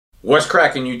What's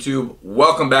cracking, YouTube?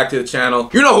 Welcome back to the channel.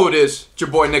 You know who it is. It's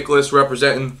your boy Nicholas,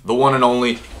 representing the one and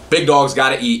only Big Dogs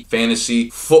Gotta Eat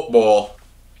Fantasy Football.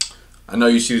 I know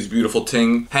you see this beautiful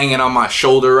ting hanging on my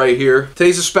shoulder right here.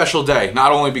 Today's a special day,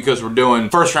 not only because we're doing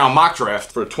first round mock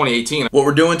draft for 2018. What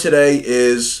we're doing today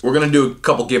is we're gonna do a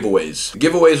couple giveaways. The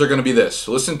giveaways are gonna be this.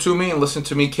 Listen to me and listen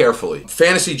to me carefully.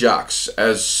 Fantasy Jocks,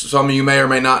 as some of you may or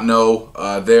may not know,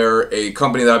 they're a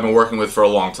company that I've been working with for a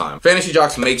long time. Fantasy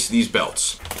Jocks makes these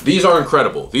belts. These are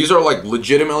incredible. These are like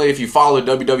legitimately, if you follow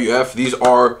WWF, these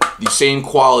are the same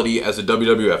quality as a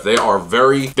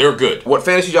WWF. They're good. What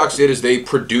Fantasy Jocks did is they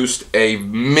produced a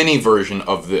mini version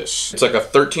of this. It's like a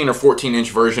 13 or 14 inch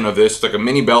version of this. It's like a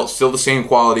mini belt, still the same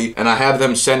quality, and I have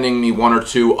them sending me one or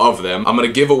two of them. I'm gonna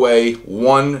give away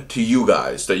one to you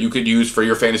guys that you could use for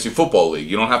your fantasy football league.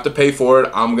 You don't have to pay for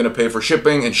it. I'm gonna pay for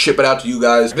shipping and ship it out to you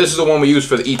guys. This is the one we use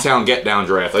for the E-Town Get Down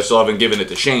draft. I still haven't given it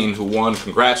to Shane, who won.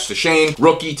 Congrats to Shane.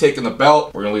 Rookie taking the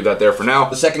belt. We're gonna leave that there for now.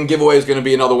 The second giveaway is gonna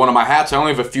be another one of my hats. I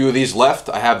only have a few of these left.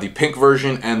 I have the pink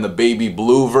version and the baby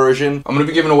blue version. I'm gonna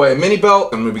be giving away a mini belt.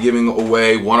 I'm gonna be giving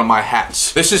away one of my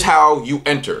hats. This is how you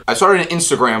enter. I started an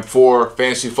Instagram for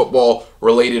fantasy football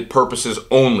related purposes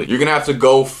only. You're gonna have to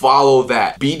go follow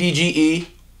that. BDGE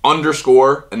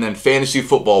 _ and then fantasy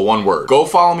football, one word. Go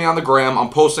follow me on the gram. I'm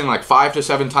posting like 5 to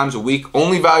 7 times a week.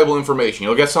 Only valuable information.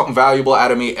 You'll get something valuable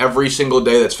out of me every single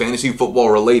day that's fantasy football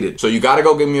related. So you gotta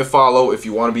go give me a follow if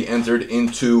you wanna be entered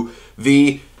into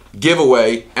the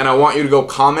giveaway. And I want you to go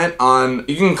comment on,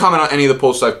 you can comment on any of the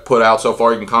posts I've put out so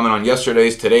far. You can comment on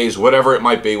yesterday's, today's, whatever it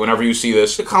might be. Whenever you see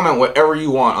this, comment whatever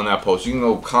you want on that post. You can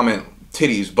go comment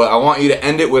titties, but I want you to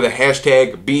end it with a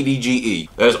hashtag BDGE.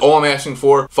 That is all I'm asking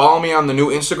for. Follow me on the new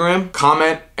Instagram,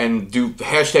 comment, and do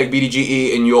hashtag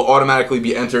BDGE, and you'll automatically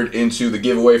be entered into the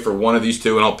giveaway for one of these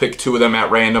two, and I'll pick 2 of them at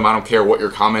random. I don't care what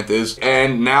your comment is.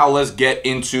 And now let's get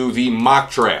into the mock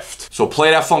draft. So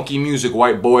play that funky music,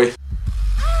 white boy.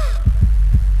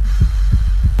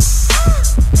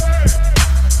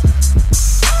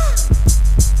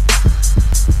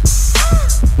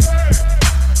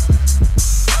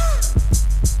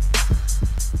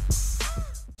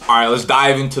 All right, let's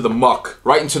dive into the muck,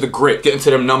 right into the grit, get into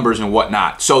them numbers and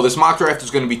whatnot. So this mock draft is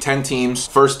going to be 10 teams,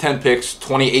 first 10 picks,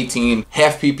 2018,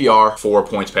 half PPR, 4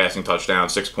 points passing touchdown,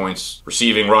 6 points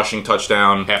receiving, rushing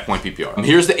touchdown, half point PPR.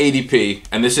 Here's the ADP,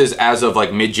 and this is as of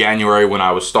like mid-January when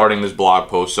I was starting this blog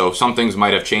post, so some things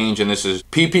might have changed, and this is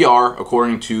PPR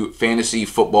according to Fantasy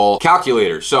Football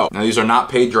Calculator. So now these are not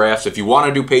paid drafts. If you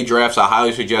want to do paid drafts, I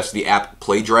highly suggest the app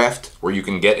Play Draft, where you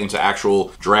can get into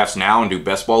actual drafts now and do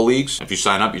best ball leagues. If you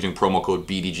sign up using promo code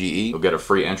BDGE, you'll get a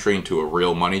free entry into a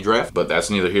real money draft, but that's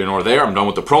neither here nor there. I'm done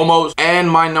with the promos. And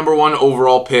my #1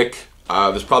 overall pick,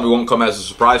 this probably won't come as a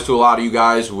surprise to a lot of you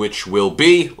guys, which will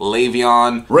be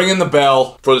Le'Veon, ringing the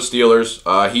bell for the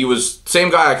Steelers. He was the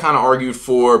same guy I kind of argued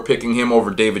for picking him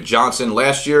over David Johnson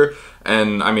last year,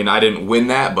 and I mean, I didn't win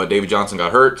that, but David Johnson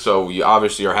got hurt, so you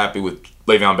obviously are happy with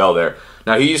Le'Veon Bell there.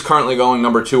 Now, he's currently going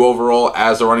 #2 overall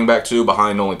as the running back 2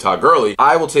 behind only Todd Gurley.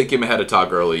 I will take him ahead of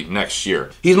Todd Gurley next year.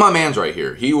 He's my man's right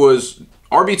here. He was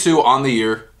RB2 on the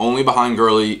year, only behind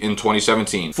Gurley in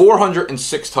 2017.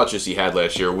 406 touches he had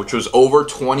last year, which was over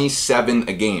 27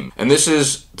 a game. And this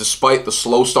is despite the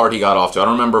slow start he got off to. I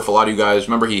don't remember if a lot of you guys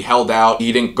remember he held out.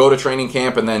 He didn't go to training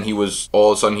camp, and then he was,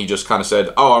 all of a sudden, he just kind of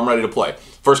said, oh, I'm ready to play.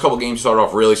 First couple games started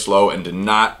off really slow and did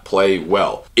not play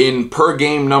well. In per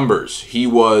game numbers, he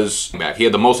was back. He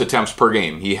had the most attempts per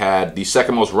game. He had the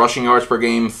 2nd most rushing yards per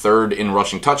game, 3rd in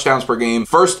rushing touchdowns per game,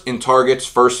 1st in targets,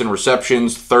 1st in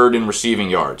receptions, 3rd in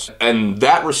receiving yards. And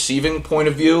that receiving point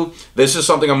of view, this is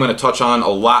something I'm going to touch on a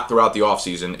lot throughout the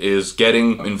offseason, is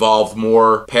getting involved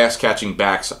more pass catching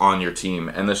backs on your team.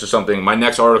 And this is something, my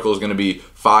next article is going to be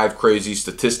 5 crazy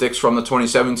statistics from the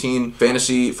 2017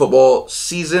 fantasy football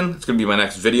season. It's going to be my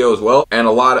next video as well. And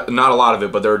not a lot of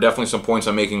it, but there are definitely some points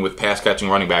I'm making with pass catching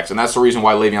running backs. And that's the reason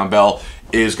why Le'Veon Bell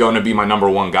is going to be my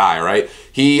 #1 guy, right?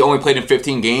 He only played in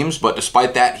 15 games, but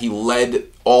despite that, he led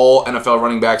all NFL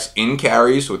running backs in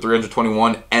carries with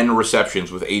 321 and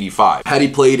receptions with 85. Had he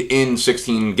played in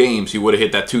 16 games, he would have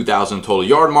hit that 2,000 total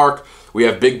yard mark. We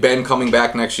have Big Ben coming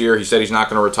back next year. He said he's not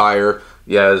going to retire.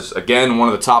 He has, again, one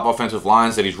of the top offensive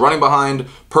lines that he's running behind.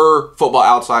 Per Football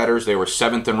Outsiders, they were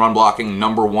 7th in run blocking,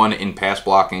 #1 in pass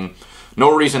blocking.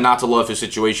 No reason not to love his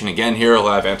situation again here. He'll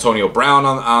have Antonio Brown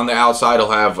on the outside.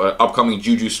 He'll have upcoming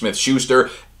Juju Smith-Schuster.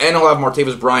 And he'll have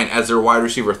Martavis Bryant as their wide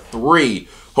receiver 3.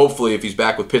 Hopefully, if he's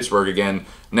back with Pittsburgh again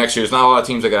next year. There's not a lot of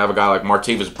teams that can have a guy like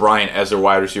Martavis Bryant as their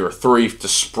wide receiver 3 to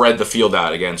spread the field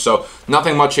out again. So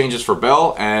nothing much changes for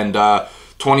Bell. And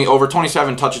over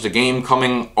 27 touches a game,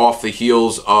 coming off the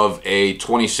heels of a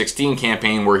 2016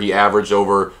 campaign where he averaged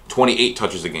over 28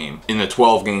 touches a game in the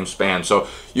 12-game span. So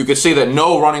you can see that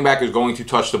no running back is going to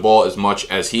touch the ball as much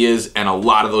as he is, and a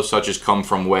lot of those touches come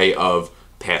from way of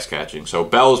pass catching. So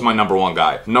Bell is my number 1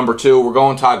 guy. Number 2, we're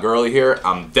going Todd Gurley here.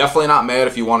 I'm definitely not mad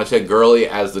if you want to take Gurley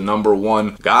as the number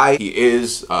 1 guy. He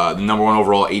is the number 1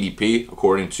 overall ADP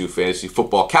according to Fantasy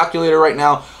Football Calculator right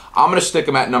now. I'm going to stick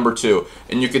him at number 2.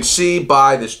 And you can see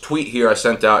by this tweet here I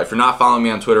sent out, if you're not following me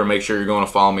on Twitter, make sure you're going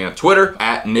to follow me on Twitter,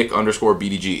 at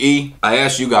Nick_BDGE. I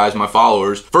asked you guys, my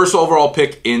followers, first overall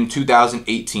pick in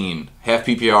 2018. Half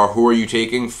PPR, who are you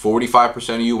taking?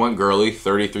 45% of you went Gurley,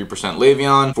 33%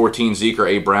 Le'Veon, 14 Zeke or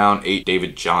A. Brown, 8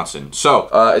 David Johnson. So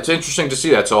it's interesting to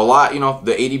see that. So a lot, you know,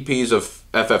 the ADPs of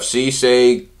FFC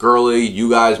say Gurley. You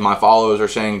guys, my followers, are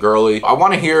saying Gurley. I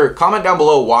want to hear, comment down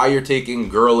below why you're taking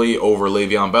Gurley over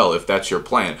Le'Veon Bell, if that's your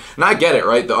plan. And I get it,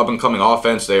 right? The up-and-coming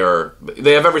offense, they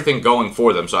have everything going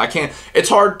for them. So I can't, it's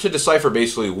hard to decipher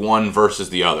basically one versus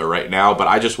the other right now, but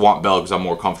I just want Bell because I'm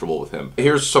more comfortable with him.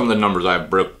 Here's some of the numbers I've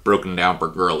broken down for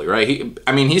Gurley, right?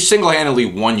 He single-handedly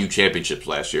won you championships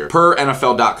last year. Per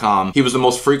NFL.com, he was the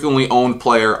most frequently owned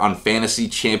player on fantasy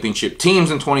championship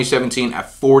teams in 2017 at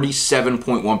 47.1%.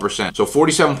 So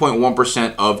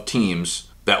 47.1% of teams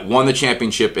that won the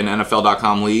championship in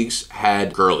NFL.com leagues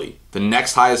had Gurley. The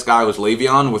next highest guy was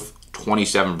Le'Veon with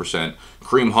 27%.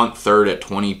 Kareem Hunt third at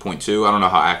 20.2. I don't know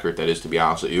how accurate that is, to be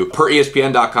honest with you. Per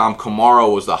ESPN.com,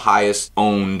 Kamara was the highest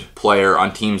owned player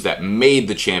on teams that made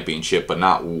the championship but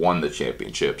not won the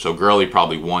championship. So Gurley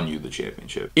probably won you the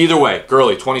championship. Either way,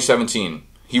 Gurley, 2017.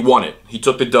 He won it. He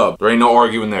took the dub. There ain't no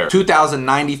arguing there.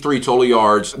 2,093 total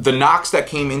yards. The knocks that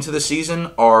came into the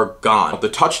season are gone. The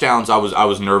touchdowns I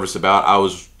was nervous about. I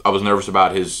was nervous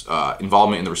about his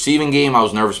involvement in the receiving game. I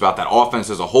was nervous about that offense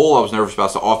as a whole. I was nervous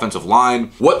about the offensive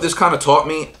line. What this kind of taught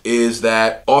me is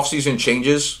that offseason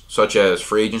changes, such as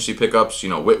free agency pickups, you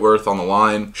know, Whitworth on the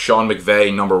line, Sean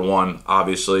McVay, number 1,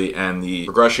 obviously, and the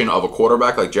progression of a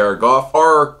quarterback like Jared Goff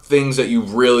are things that you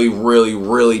really, really,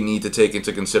 really need to take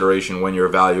into consideration when you're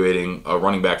evaluating a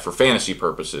running back for fantasy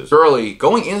purposes. Gurley,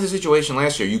 going into the situation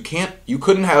last year, you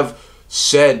couldn't have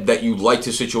said that you liked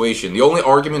his situation. The only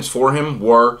arguments for him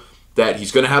were that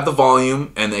he's going to have the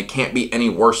volume and they can't be any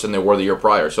worse than they were the year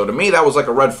prior. So to me, that was like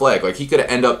a red flag. Like, he could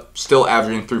end up still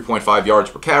averaging 3.5 yards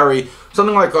per carry,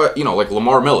 something like, you know, like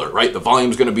Lamar Miller, right? The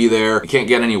volume's going to be there. It can't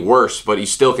get any worse, but he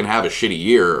still can have a shitty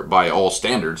year by all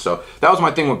standards. So that was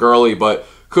my thing with Gurley, but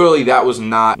clearly that was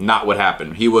not what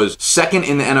happened. He was second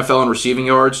in the NFL in receiving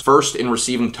yards, first in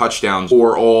receiving touchdowns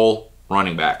for all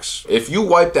running backs. If you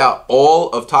wiped out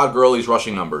all of Todd Gurley's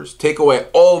rushing numbers, take away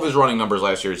all of his running numbers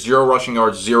last year, 0 rushing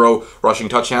yards, 0 rushing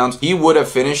touchdowns, he would have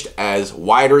finished as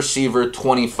wide receiver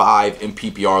 25 in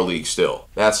PPR league still.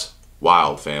 That's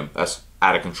wild, fam. That's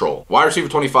out of control. Wide receiver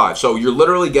 25. So you're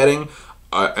literally getting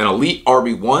an elite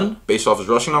RB1 based off his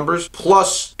rushing numbers,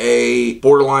 plus a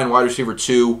borderline wide receiver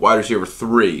 2, wide receiver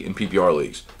 3 in PPR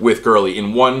leagues with Gurley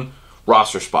in one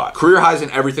roster spot. Career highs in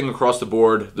everything across the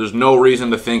board. There's no reason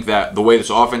to think that the way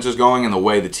this offense is going and the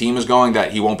way the team is going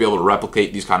that he won't be able to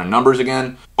replicate these kind of numbers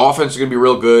again. Offense is going to be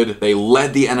real good. They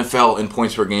led the NFL in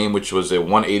points per game, which was a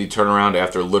 180 turnaround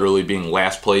after literally being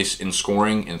last place in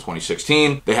scoring in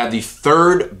 2016. They had the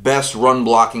 3rd best run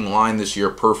blocking line this year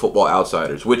per Football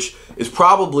Outsiders, which is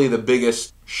probably the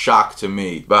biggest shock to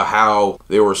me about how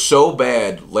they were so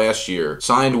bad last year.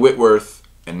 Signed Whitworth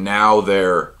and now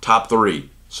they're top 3.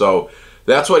 So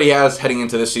that's what he has heading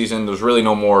into this season. There's really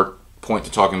no more point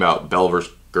to talking about Bell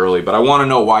versus Gurley, but I want to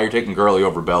know why you're taking Gurley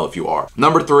over Bell if you are.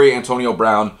 Number 3, Antonio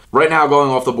Brown. Right now going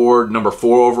off the board, number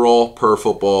 4 overall per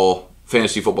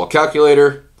Fantasy Football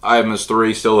Calculator. I have him as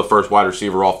 3, still the first wide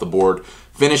receiver off the board.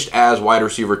 Finished as wide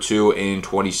receiver 2 in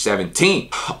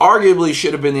 2017. Arguably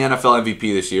should have been the NFL MVP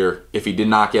this year if he did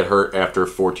not get hurt after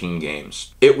 14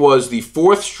 games. It was the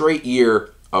 4th straight year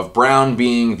of Brown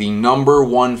being the number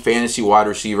 1 fantasy wide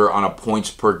receiver on a points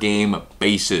per game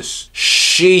basis.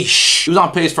 Sheesh. He was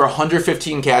on pace for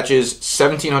 115 catches,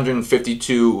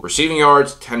 1,752 receiving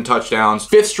yards, 10 touchdowns.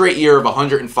 5th straight year of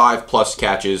 105 plus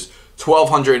catches,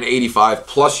 1,285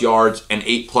 plus yards, and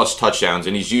 8 plus touchdowns.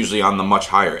 And he's usually on the much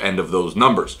higher end of those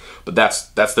numbers. But that's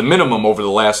the minimum over the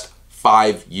last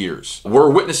 5 years. We're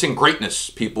witnessing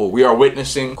greatness, people. We are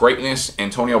witnessing greatness.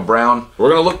 Antonio Brown. We're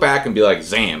going to look back and be like,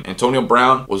 Zam, Antonio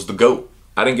Brown was the GOAT.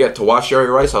 I didn't get to watch Jerry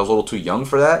Rice. I was a little too young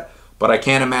for that. but I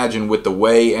can't imagine with the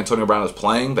way Antonio Brown is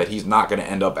playing that he's not going to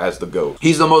end up as the GOAT.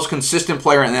 He's the most consistent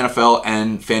player in the NFL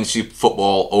and fantasy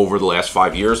football over the last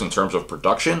 5 years in terms of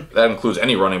production. That includes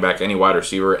any running back, any wide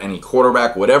receiver, any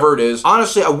quarterback, whatever it is.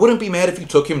 Honestly, I wouldn't be mad if you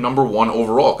took him number 1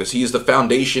 overall because he is the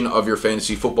foundation of your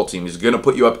fantasy football team. He's going to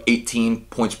put you up 18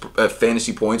 points,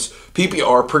 fantasy points,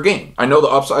 PPR per game. I know the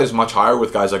upside is much higher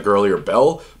with guys like Gurley or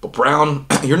Bell, but Brown,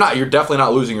 you're definitely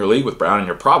not losing your league with Brown, and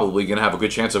you're probably going to have a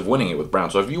good chance of winning it with Brown.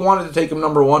 So if you wanted to take him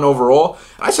number 1 overall,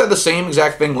 I said the same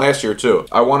exact thing last year too.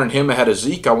 I wanted him ahead of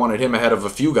Zeke. I wanted him ahead of a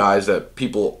few guys that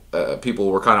people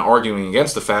were kind of arguing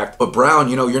against the fact. But Brown,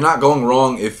 you know, you're not going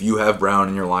wrong if you have Brown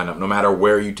in your lineup, no matter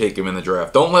where you take him in the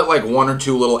draft. Don't let like 1 or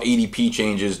 2 little ADP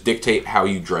changes dictate how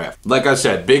you draft. Like I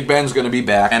said, Big Ben's going to be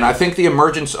back, and I think the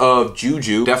emergence of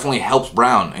Juju definitely helps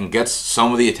Brown and gets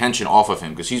some of the attention off of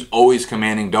him because he's always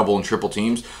commanding double and triple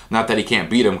teams. Not that he can't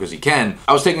beat him, because he can.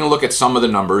 I was taking a look at some of the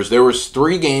numbers. There was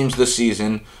 3 games this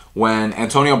season when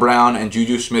Antonio Brown and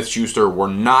Juju Smith-Schuster were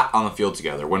not on the field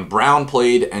together. When Brown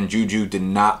played and Juju did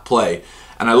not play.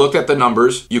 And I looked at the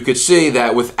numbers. You could see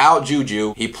that without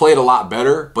Juju, he played a lot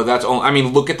better, but that's only, I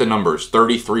mean, look at the numbers,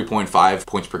 33.5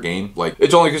 points per game. Like,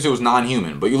 it's only because it was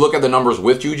non-human. But you look at the numbers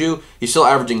with Juju, he's still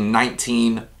averaging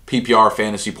 19 PPR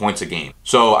fantasy points a game.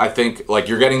 So I think, like,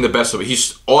 you're getting the best of it.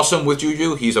 He's awesome with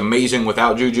Juju. He's amazing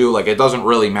without Juju. Like, it doesn't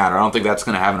really matter. I don't think that's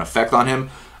going to have an effect on him.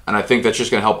 And I think that's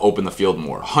just going to help open the field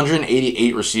more.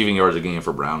 188 receiving yards a game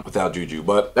for Brown without Juju.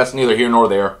 But that's neither here nor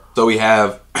there. So we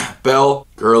have Bell,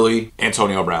 Gurley,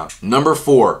 Antonio Brown. Number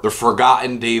 4, the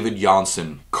forgotten David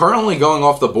Johnson. Currently going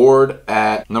off the board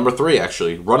at number 3,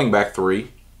 actually. Running back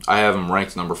 3. I have him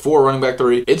ranked number 4, running back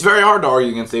 3. It's very hard to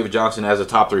argue against David Johnson as a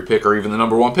top 3 pick or even the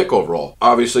number 1 pick overall.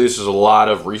 Obviously, this is a lot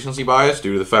of recency bias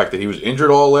due to the fact that he was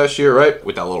injured all last year, right?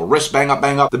 With that little wrist bang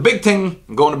up. The big thing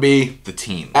going to be the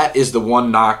team. That is the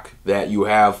one knock that you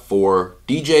have for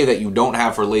DJ that you don't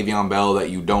have for Le'Veon Bell, that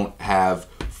you don't have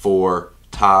for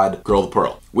Todd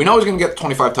Gurley. We know he's going to get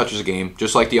 25 touches a game,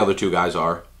 just like the other 2 guys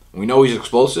are. We know he's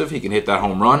explosive. He can hit that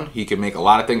home run. He can make a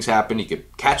lot of things happen. He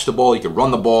could catch the ball. He could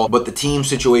run the ball. But the team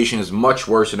situation is much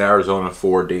worse in Arizona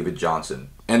for David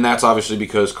Johnson. And that's obviously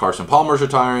because Carson Palmer's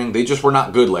retiring. They just were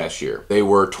not good last year. They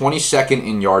were 22nd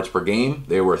in yards per game.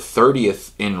 They were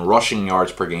 30th in rushing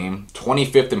yards per game.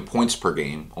 25th in points per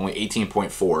game. Only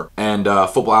 18.4. And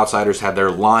Football Outsiders had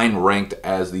their line ranked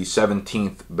as the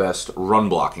 17th best run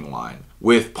blocking line.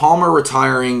 With Palmer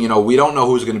retiring, you know, we don't know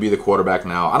who's going to be the quarterback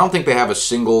now. I don't think they have a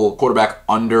single quarterback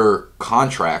under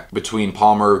contract between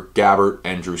Palmer, Gabbert,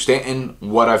 and Drew Stanton.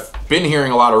 What I've been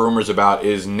hearing a lot of rumors about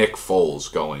is Nick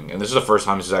Foles going. And this is the first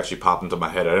time this has actually popped into my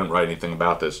head. I didn't write anything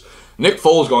about this. Nick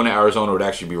Foles going to Arizona would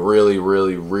actually be really,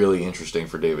 really, really interesting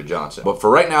for David Johnson. But for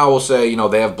right now, we'll say, you know,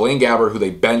 they have Blaine Gabbert, who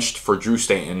they benched for Drew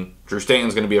Stanton. Drew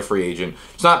Stanton's going to be a free agent.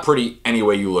 It's not pretty any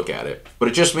way you look at it. But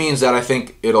it just means that I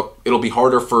think it'll be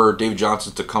harder for David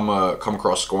Johnson to come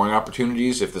across scoring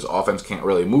opportunities if this offense can't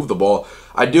really move the ball.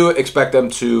 I do expect them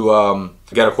to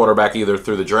get a quarterback either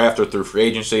through the draft or through free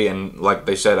agency. And like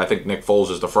they said, I think Nick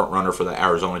Foles is the front runner for the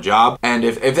Arizona job. And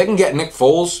if they can get Nick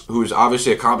Foles, who's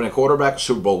obviously a competent quarterback, a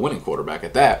Super Bowl winning quarterback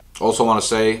at that. Also want to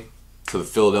say to the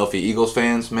Philadelphia Eagles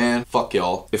fans, man, fuck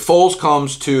y'all. If Foles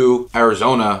comes to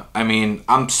Arizona, I mean,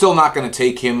 I'm still not going to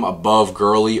take him above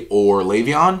Gurley or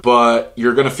Le'Veon, but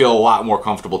you're going to feel a lot more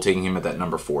comfortable taking him at that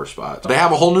number 4 spot. They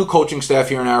have a whole new coaching staff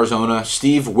here in Arizona.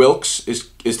 Steve Wilks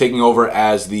is taking over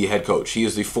as the head coach. He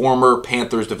is the former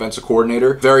Panthers defensive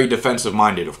coordinator. Very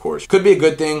defensive-minded, of course. Could be a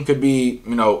good thing. Could be,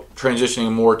 you know,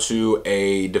 transitioning more to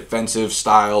a defensive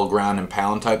style ground and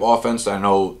pound type offense. I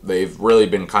know they've really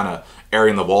been kind of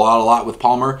airing the ball out a lot with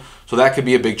Palmer. So that could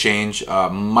be a big change.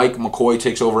 Mike McCoy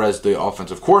takes over as the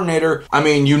offensive coordinator. I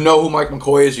mean, you know who Mike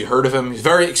McCoy is. You heard of him. He's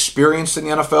very experienced in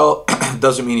the NFL.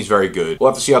 Doesn't mean he's very good. We'll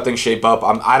have to see how things shape up.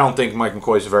 I don't think Mike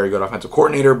McCoy is a very good offensive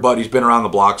coordinator, but he's been around the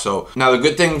block. So now the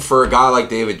good thing for a guy like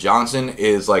David Johnson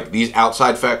is like these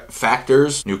outside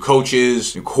factors, new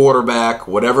coaches, new quarterback,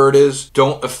 whatever it is,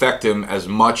 don't affect him as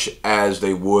much as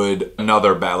they would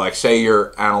another bat. Like say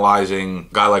you're analyzing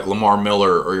a guy like Lamar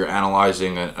Miller or you're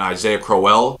analyzing an Isaiah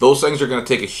Crowell. Those things are going to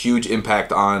take a huge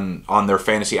impact on their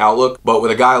fantasy outlook. But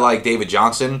with a guy like David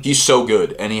Johnson, he's so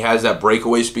good. And he has that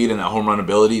breakaway speed and that home run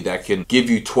ability that can give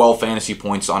you 12 fantasy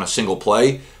points on a single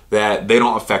play that they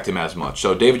don't affect him as much.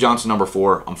 So David Johnson, number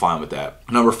 4, I'm fine with that.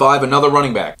 Number 5, another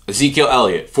running back. Ezekiel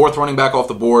Elliott, 4th running back off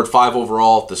the board, 5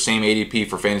 overall, the same ADP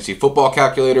for Fantasy Football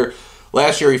Calculator.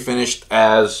 Last year, he finished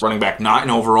as running back 9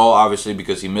 overall, obviously,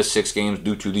 because he missed 6 games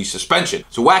due to the suspension.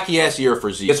 It's a wacky-ass year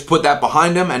for Zeke. He gets to put that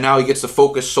behind him, and now he gets to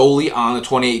focus solely on the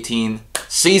 2018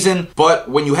 season. But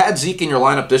when you had Zeke in your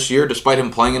lineup this year, despite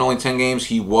him playing in only 10 games,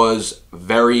 he was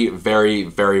very, very,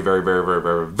 very, very, very, very,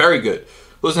 very, very good.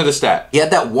 Listen to the stat. He had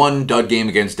that one dud game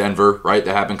against Denver, right?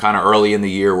 That happened kind of early in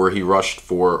the year where he rushed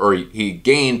for, or he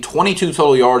gained 22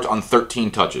 total yards on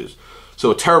 13 touches. So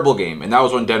a terrible game. And that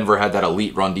was when Denver had that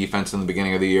elite run defense in the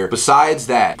beginning of the year. Besides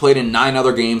that, played in 9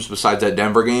 other games besides that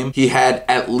Denver game. He had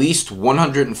at least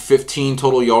 115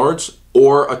 total yards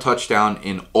or a touchdown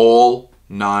in all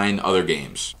 9 other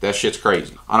games. That shit's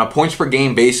crazy. On a points per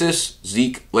game basis,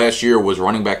 Zeke last year was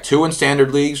running back 2 in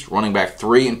standard leagues, running back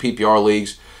 3 in PPR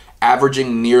leagues,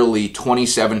 averaging nearly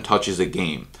 27 touches a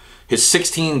game. His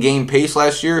 16-game pace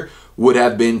last year would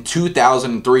have been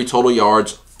 2,003 total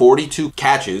yards, 42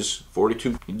 catches,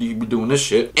 42, you be doing this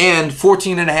shit, and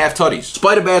 14.5 tutties.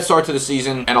 Despite a bad start to the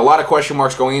season and a lot of question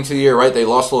marks going into the year, right? They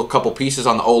lost a couple pieces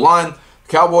on the O-line.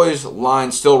 Cowboys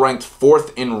line still ranked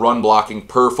 4th in run blocking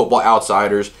per Football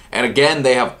Outsiders. And again,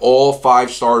 they have all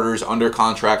 5 starters under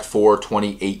contract for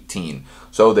 2018.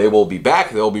 So they will be back.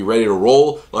 They'll be ready to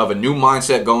roll. They'll have a new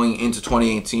mindset going into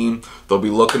 2018. They'll be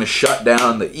looking to shut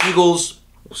down the Eagles.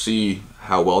 We'll see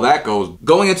how well that goes.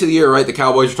 Going into the year, right, the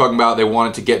Cowboys are talking about they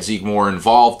wanted to get Zeke more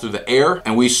involved through the air,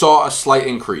 and we saw a slight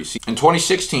increase. In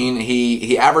 2016,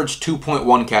 he averaged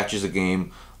 2.1 catches a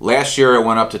game. Last year, it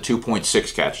went up to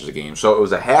 2.6 catches a game. So it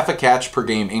was a half a catch per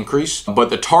game increase,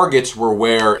 but the targets were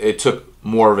where it took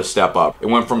more of a step up. It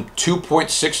went from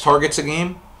 2.6 targets a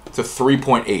game to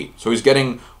 3.8. So he's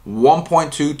getting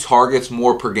 1.2 targets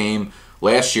more per game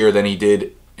last year than he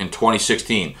did in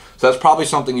 2016. So that's probably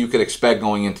something you could expect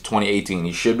going into 2018.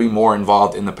 He should be more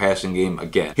involved in the passing game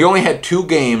again. He only had 2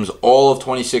 games all of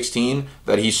 2016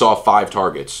 that he saw 5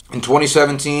 targets. In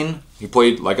 2017, he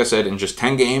played, like I said, in just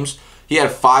 10 games. He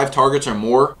had 5 targets or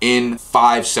more in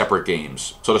 5 separate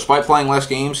games. So despite playing less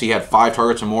games, he had 5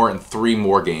 targets or more in 3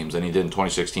 more games than he did in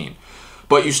 2016.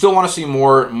 But you still want to see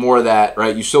more of that,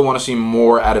 right? You still want to see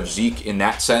more out of Zeke in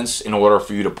that sense in order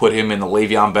for you to put him in the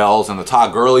Le'Veon Bells and the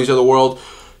Todd Gurleys of the world,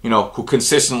 you know, who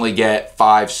consistently get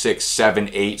 5, 6, 7,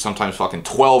 8, sometimes fucking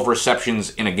 12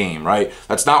 receptions in a game, right?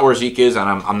 That's not where Zeke is, and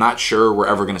I'm not sure we're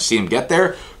ever going to see him get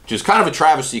there, which is kind of a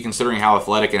travesty considering how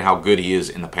athletic and how good he is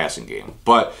in the passing game.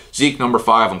 But Zeke, number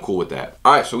 5, I'm cool with that.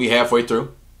 All right, so we halfway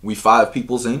through. We 5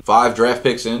 peoples in, 5 draft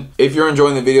picks in. If you're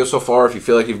enjoying the video so far, if you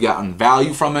feel like you've gotten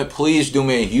value from it, please do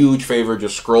me a huge favor.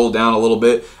 Just scroll down a little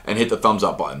bit and hit the thumbs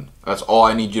up button. That's all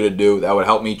I need you to do. That would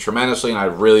help me tremendously, and I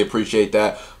really appreciate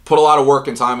that. Put a lot of work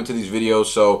and time into these videos,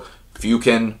 so if you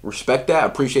can respect that,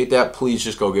 appreciate that, please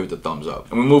just go give it the thumbs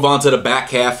up. And we move on to the back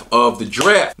half of the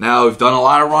draft. Now, we've done a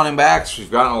lot of running backs.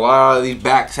 We've gotten a lot of these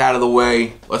backs out of the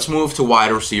way. Let's move to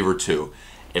wide receiver 2,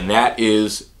 and that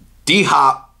is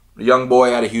D-Hop. A young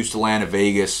boy out of Houston,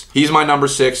 Vegas. He's my number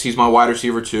 6. He's my wide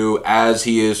receiver 2, as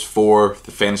he is for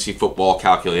the Fantasy Football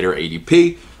Calculator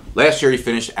ADP. Last year, he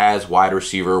finished as wide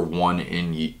receiver 1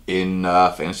 in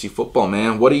fantasy football,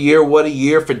 man. What a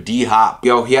year for D-Hop.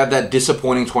 Yo, he had that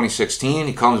disappointing 2016.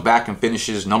 He comes back and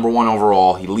finishes number 1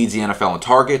 overall. He leads the NFL in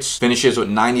targets, finishes with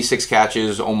 96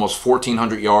 catches, almost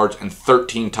 1,400 yards, and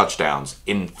 13 touchdowns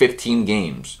in 15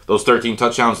 games. Those 13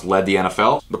 touchdowns led the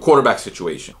NFL. The quarterback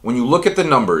situation. When you look at the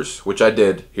numbers, which I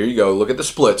did, here you go, look at the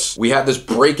splits. We had this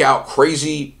breakout,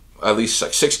 crazy, at least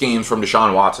like 6 games from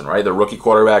Deshaun Watson, right? The rookie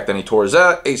quarterback, then he tore his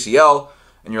ACL,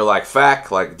 and you're like,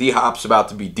 like D-Hop's about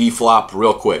to be D-flop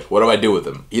real quick. What do I do with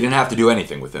him? You didn't have to do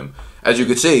anything with him. As you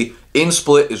can see, in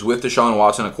split is with Deshaun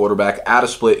Watson at quarterback, out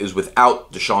of split is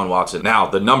without Deshaun Watson. Now,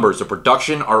 the numbers, the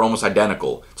production are almost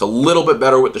identical. It's a little bit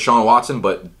better with Deshaun Watson,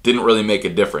 but didn't really make a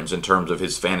difference in terms of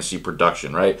his fantasy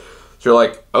production, right? So you're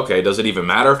like, okay, does it even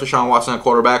matter if Deshaun Watson at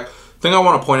quarterback? The thing I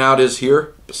want to point out is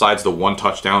here, besides the 1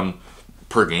 touchdown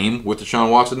per game with Deshaun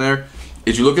Watson there,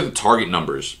 is you look at the target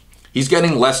numbers. He's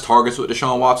getting less targets with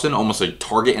Deshaun Watson, almost a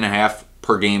target and a half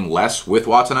per game less with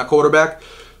Watson at quarterback,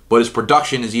 but his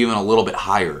production is even a little bit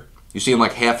higher. You see him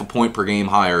like half a point per game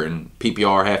higher in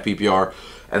PPR, half PPR,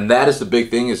 and that is the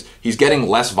big thing, is he's getting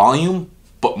less volume,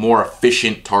 but more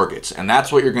efficient targets, and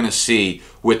that's what you're going to see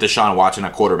with Deshaun Watson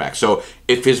at quarterback. So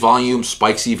if his volume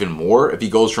spikes even more, if he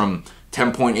goes from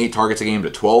 10.8 targets a game to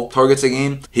 12 targets a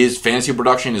game, his fantasy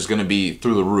production is going to be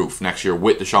through the roof next year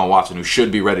with Deshaun Watson, who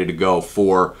should be ready to go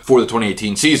for the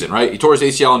 2018 season, right? He tore his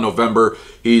ACL in November.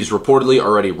 He's reportedly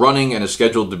already running and is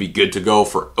scheduled to be good to go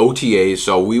for OTAs,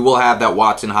 so we will have that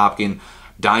Watson-Hopkins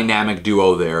dynamic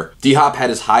duo there. D-Hop had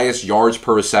his highest yards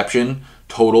per reception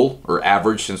total or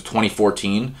average since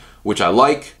 2014, which I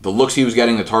like. The looks he was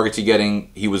getting, the targets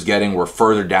he was getting were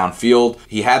further downfield.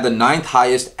 He had the 9th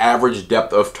highest average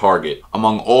depth of target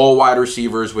among all wide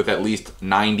receivers with at least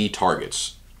 90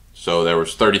 targets. So there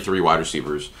was 33 wide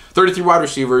receivers. 33 wide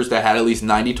receivers that had at least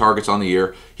 90 targets on the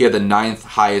year. He had the 9th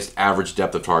highest average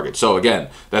depth of target. So again,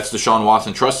 that's Deshaun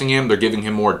Watson trusting him. They're giving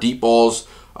him more deep balls,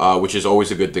 which is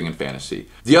always a good thing in fantasy.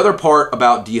 The other part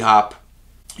about D-Hop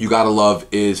you gotta love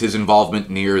is his involvement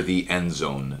near the end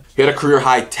zone. He had a career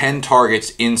high 10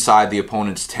 targets inside the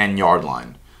opponent's 10-yard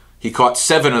line. He caught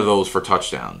 7 of those for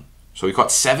touchdown. So he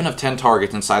caught 7 of 10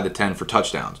 targets inside the 10 for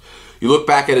touchdowns. You look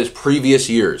back at his previous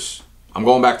years. I'm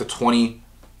going back to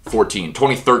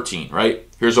 2013, right?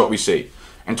 Here's what we see.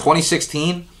 In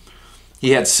 2016,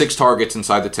 he had 6 targets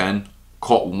inside the 10,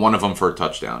 caught 1 of them for a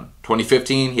touchdown.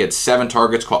 2015, he had 7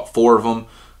 targets, caught 4 of them.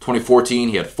 2014,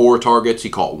 he had 4 targets, he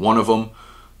caught 1 of them.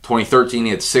 2013,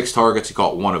 he had 6 targets, he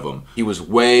caught 1 of them. He was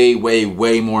way, way,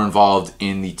 way more involved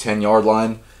in the 10-yard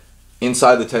line,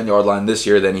 inside the 10-yard line this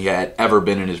year than he had ever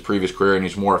been in his previous career, and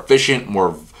he's more efficient,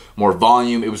 more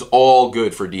volume. It was all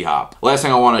good for D-Hop. Last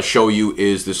thing I want to show you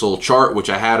is this little chart, which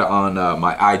I had on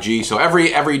my IG. So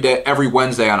every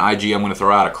Wednesday on IG, I'm going to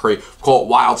throw out a call it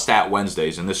Wild Stat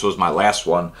Wednesdays, and this was my last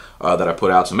one that I put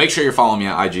out. So make sure you're following me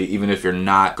on IG, even if you're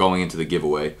not going into the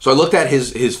giveaway. So I looked at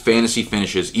his fantasy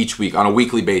finishes each week on a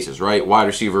weekly basis, right? Wide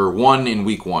receiver 1 in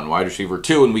week 1, wide receiver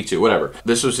 2 in week 2, whatever.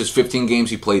 This was his 15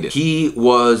 games he played in. He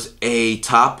was a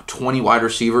top 20 wide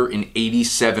receiver in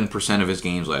 87% of his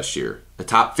games last year. The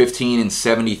top 15 in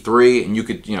 73, and you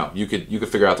could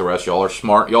figure out the rest. Y'all are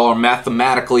smart. Y'all are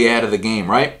mathematically ahead of the game,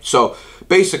 right? So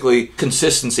basically,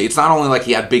 consistency. It's not only like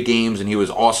he had big games and he was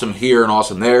awesome here and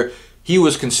awesome there. He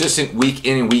was consistent week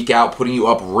in and week out, putting you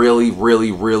up really,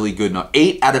 really, really good. Now,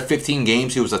 8 out of 15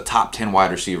 games, he was a top 10 wide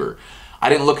receiver. I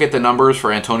didn't look at the numbers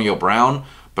for Antonio Brown,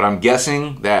 but I'm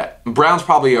guessing that Brown's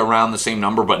probably around the same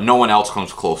number, but no one else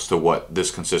comes close to what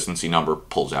this consistency number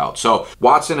pulls out. So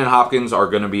Watson and Hopkins are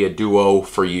going to be a duo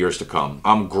for years to come.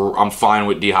 I'm fine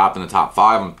with D-Hop in the top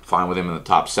 5. I'm fine with him in the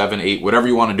top 7, 8, whatever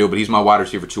you want to do, but he's my wide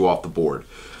receiver 2 off the board.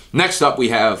 Next up, we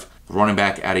have running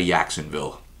back out of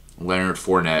Jacksonville, Leonard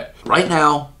Fournette. Right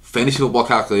now, Fantasy Football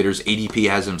Calculator's ADP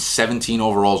has him 17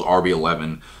 overalls,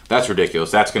 RB11. That's ridiculous.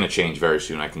 That's going to change very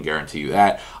soon. I can guarantee you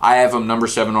that. I have him number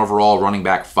 7 overall, running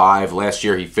back 5. Last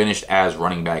year, he finished as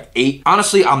running back 8.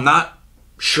 Honestly, I'm not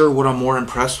sure what I'm more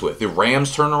impressed with. The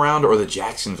Rams turnaround or the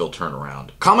Jacksonville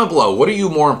turnaround? Comment below. What are you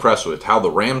more impressed with? How the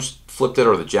Rams flipped it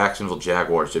or the Jacksonville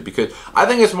Jaguars did? Because I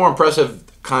think it's more impressive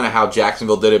kind of how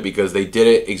Jacksonville did it, because they did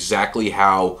it exactly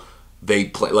how they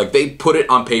play. Like, they put it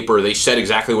on paper, they said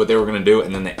exactly what they were going to do,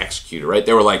 and then they executed, right?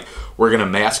 They were like, we're going to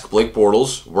mask Blake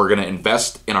Bortles, we're going to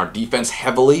invest in our defense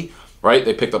heavily, right?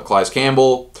 They picked up Calais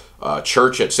Campbell,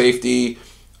 Church at safety,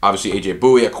 obviously AJ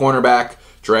Bowie at cornerback,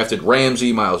 drafted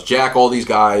Ramsey, Miles Jack, all these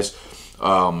guys,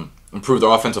 improved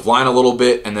their offensive line a little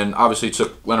bit, and then obviously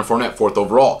took Leonard Fournette 4th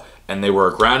overall. And they were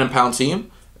a ground and pound team.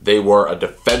 They were a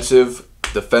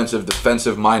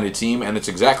defensive-minded team, and it's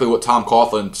exactly what Tom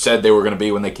Coughlin said they were going to be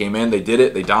when they came in. They did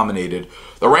it. They dominated.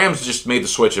 The Rams just made the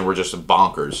switch and were just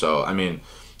bonkers. So, I mean,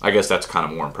 I guess that's kind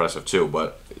of more impressive too.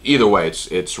 But either way,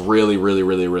 it's really, really,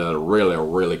 really, really, really,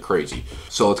 really crazy.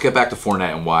 So let's get back to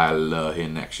Fournette and why I love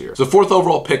him next year. So 4th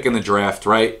overall pick in the draft,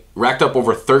 right? Racked up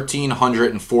over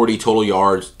 1,340 total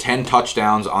yards, 10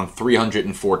 touchdowns on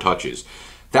 304 touches.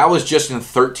 That was just in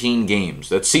 13 games.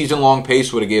 That season-long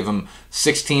pace would have given him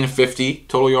 1,650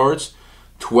 total yards,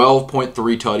 12.3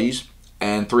 tutties,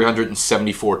 and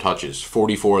 374 touches,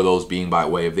 44 of those being by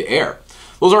way of the air.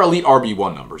 Those are elite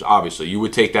RB1 numbers, obviously. You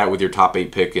would take that with your top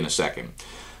 8 pick in a second.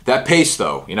 That pace,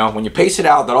 though, when you pace it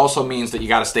out, that also means that you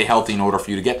got to stay healthy in order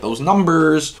for you to get those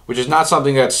numbers, which is not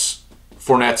something that's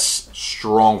Fournette's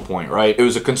strong point, right? It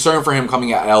was a concern for him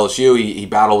coming out of LSU. He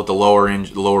battled with the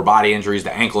lower body injuries,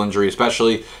 the ankle injury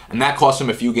especially, and that cost him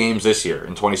a few games this year.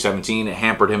 In 2017, it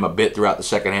hampered him a bit throughout the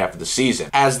second half of the season.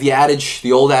 As the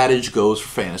old adage goes for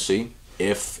fantasy,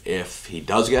 if he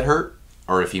does get hurt,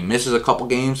 or if he misses a couple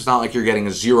games, it's not like you're getting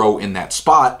a 0 in that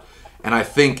spot. And I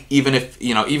think even if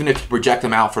you project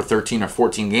him out for 13 or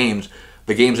 14 games,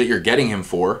 the games that you're getting him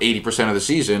for, 80% of the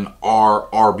season, are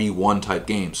RB1 type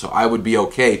games. So I would be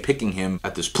okay picking him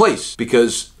at this place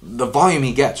because the volume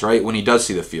he gets, right, when he does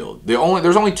see the field.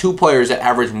 There's only 2 players that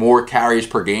average more carries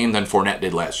per game than Fournette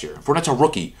did last year. Fournette's a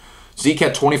rookie. Zeke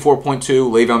had 24.2.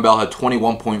 Le'Veon Bell had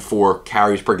 21.4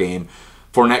 carries per game.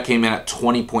 Fournette came in at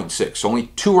 20.6. So only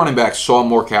 2 running backs saw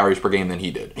more carries per game than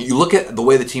he did. You look at the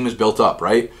way the team is built up,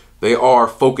 right? They are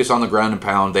focused on the ground and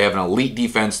pound. They have an elite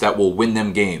defense that will win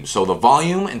them games. So the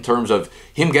volume in terms of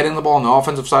him getting the ball on the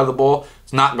offensive side of the ball,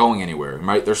 it's not going anywhere,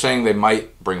 right? They're saying they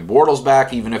might bring Bortles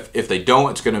back. Even if they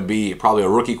don't, it's going to be probably a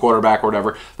rookie quarterback or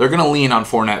whatever. They're going to lean on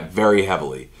Fournette very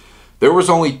heavily. There was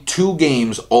only 2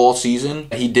 games all season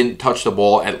that he didn't touch the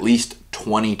ball at least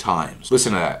 20 times.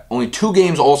 Listen to that. Only 2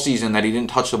 games all season that he didn't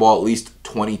touch the ball at least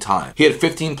 20 times. He had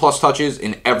 15 plus touches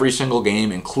in every single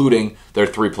game, including their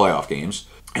 3 playoff games.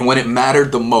 And when it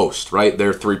mattered the most, right,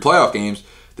 their 3 playoff games,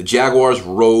 the Jaguars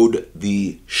rode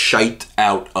the shite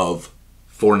out of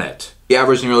Fournette. He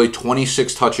averaged nearly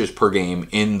 26 touches per game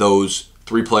in those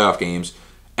 3 playoff games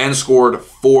and scored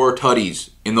 4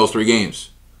 tutties in those 3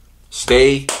 games.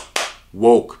 Stay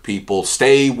woke, people.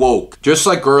 Stay woke. Just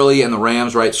like Gurley and the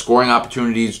Rams, right, scoring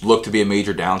opportunities look to be a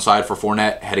major downside for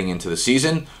Fournette heading into the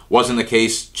season. Wasn't the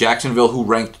case. Jacksonville, who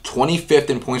ranked 25th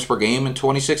in points per game in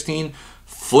 2016,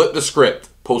 flipped the script.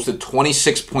 Posted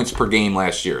 26 points per game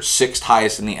last year, 6th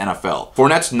highest in the NFL.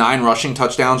 Fournette's 9 rushing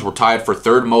touchdowns were tied for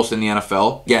 3rd most in the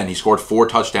NFL. Again, he scored 4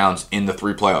 touchdowns in the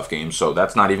 3 playoff games, so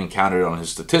that's not even counted on his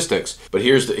statistics. But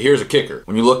here's a kicker.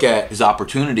 When you look at his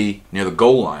opportunity near the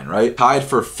goal line, right? Tied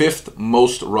for 5th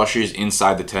most rushes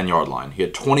inside the 10-yard line. He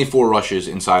had 24 rushes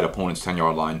inside opponent's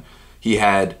 10-yard line. He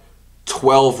had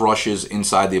 12 rushes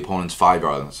inside the opponent's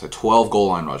 5-yard line. So 12 goal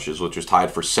line rushes, which was tied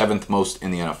for 7th most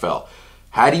in the NFL.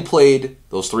 Had he played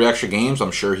those 3 extra games,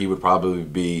 I'm sure he would probably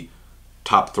be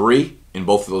top 3 in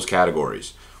both of those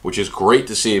categories, which is great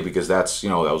to see because that's,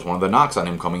 that was one of the knocks on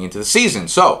him coming into the season.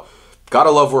 So,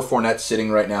 gotta love where Fournette's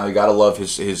sitting right now. You gotta love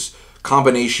his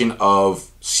combination of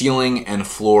ceiling and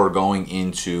floor going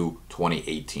into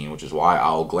 2018, which is why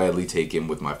I'll gladly take him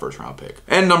with my 1st round pick.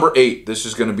 And number 8, this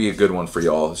is gonna be a good one for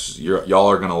y'all. Y'all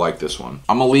are gonna like this one.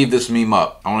 I'm gonna leave this meme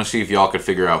up. I wanna see if y'all could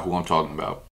figure out who I'm talking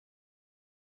about.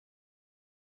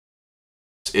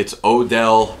 It's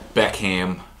Odell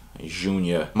Beckham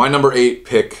Jr. My number 8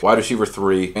 pick, wide receiver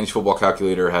 3. Fantasy Football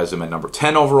Calculator has him at number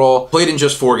 10 overall. Played in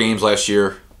just 4 games last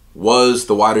year. Was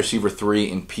the wide receiver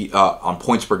 3 on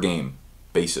points per game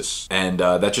basis. And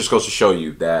that just goes to show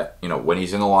you that, when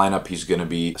he's in the lineup, he's going to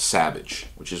be savage,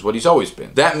 which is what he's always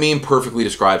been. That meme perfectly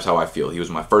describes how I feel. He was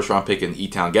my 1st round pick in the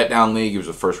E-Town Get Down League. He was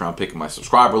a 1st round pick in my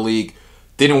subscriber league.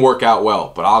 Didn't work out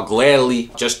well, but I'll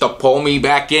gladly, just to pull me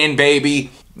back in,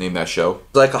 baby. Name that show.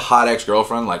 Like a hot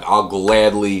ex-girlfriend, like I'll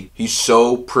gladly, he's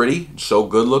so pretty, so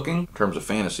good looking in terms of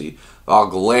fantasy, I'll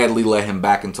gladly let him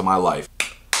back into my life.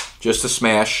 Just to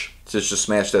smash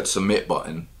that submit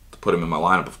button to put him in my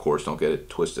lineup, of course. Don't get it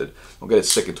twisted. Don't get it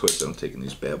sick and twisted. I'm taking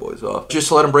these bad boys off. Just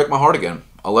to let him break my heart again.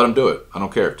 I'll let him do it. I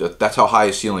don't care. That's how high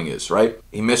his ceiling is, right?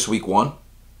 He missed week 1,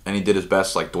 and he did his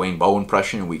best like Dwayne Bowe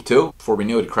impression in week 2. Before we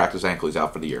knew it, he cracked his ankle. He's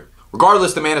out for the year.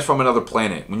 Regardless, the man is from another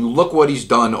planet. When you look what he's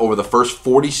done over the first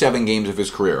 47 games of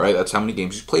his career, right? That's how many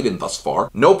games he's played in thus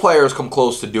far. No player has come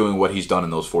close to doing what he's done in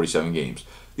those 47 games.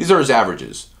 These are his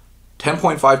averages.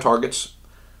 10.5 targets,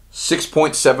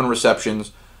 6.7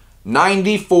 receptions,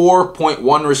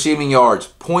 94.1 receiving yards,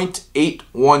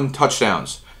 0.81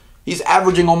 touchdowns. He's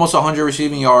averaging almost 100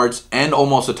 receiving yards and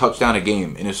almost a touchdown a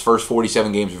game in his first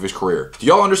 47 games of his career. Do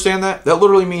y'all understand that? That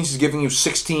literally means he's giving you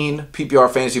 16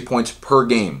 PPR fantasy points per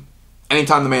game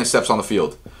anytime the man steps on the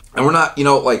field. And we're not,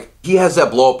 he has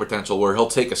that blow-up potential where he'll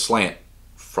take a slant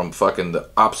from fucking the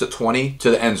opposite 20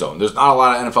 to the end zone. There's not a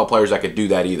lot of NFL players that could do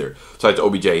that either, besides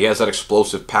OBJ. He has that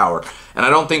explosive power. And I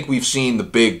don't think we've seen the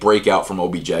big breakout from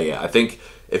OBJ yet. I think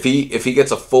if he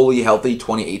gets a fully healthy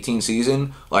 2018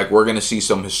 season, we're going to see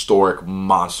some historic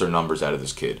monster numbers out of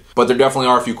this kid. But there definitely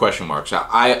are a few question marks.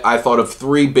 I thought of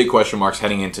 3 big question marks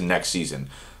heading into next season.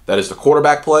 That is the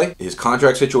quarterback play, his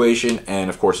contract situation, and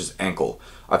of course his ankle.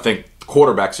 I think the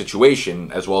quarterback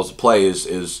situation, as well as the play,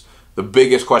 is the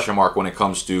biggest question mark when it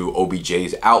comes to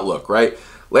OBJ's outlook, right?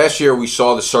 Last year we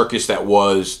saw the circus that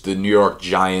was the New York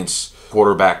Giants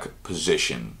quarterback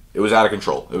position. It was out of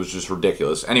control. It was just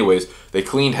ridiculous. Anyways, they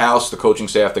cleaned house, the coaching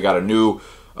staff. They got a new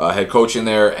head coach in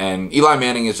there, and Eli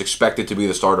Manning is expected to be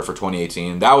the starter for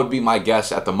 2018. That would be my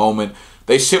guess at the moment.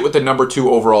 They sit with the number 2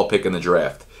 overall pick in the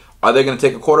draft. Are they going to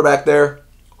take a quarterback there?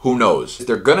 Who knows? If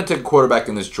they're going to take a quarterback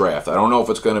in this draft, I don't know if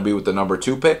it's going to be with the number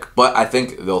 2 pick, but I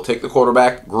think they'll take the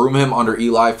quarterback, groom him under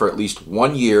Eli for at least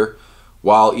 1 year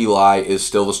while Eli is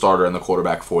still the starter and the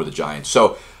quarterback for the Giants.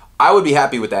 So I would be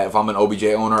happy with that if I'm an OBJ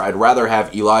owner. I'd rather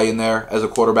have Eli in there as a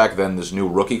quarterback than this new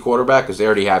rookie quarterback because they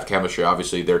already have chemistry.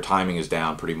 Obviously, their timing is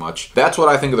down pretty much. That's what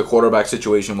I think of the quarterback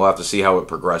situation. We'll have to see how it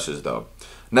progresses, though.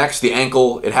 Next, the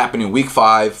ankle. It happened in week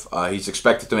 5. He's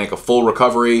expected to make a full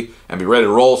recovery and be ready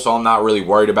to roll, so I'm not really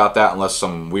worried about that unless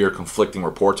some weird conflicting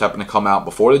reports happen to come out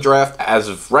before the draft. As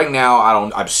of right now,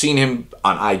 I've seen him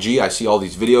on IG. I see all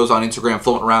these videos on Instagram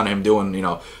floating around him doing,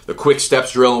 the quick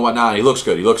steps drill and whatnot. He looks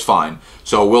good. He looks fine.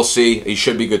 So we'll see. He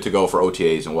should be good to go for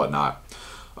OTAs and whatnot.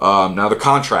 Now the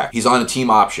contract. He's on a team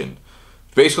option.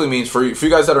 Basically means, for you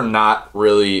guys that are not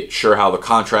really sure how the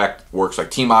contract works,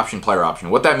 like team option, player option,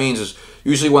 what that means is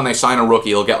Usually when they sign a rookie,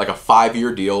 he'll get like a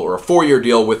 5-year deal or a 4-year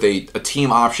deal with a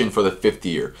team option for the 5th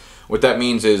year. What that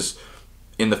means is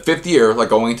in the 5th year, like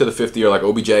going into the 5th year like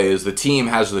OBJ is, the team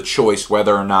has the choice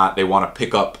whether or not they want to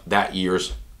pick up that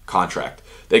year's contract.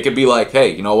 They could be like,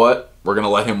 hey, you know what? We're going to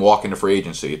let him walk into free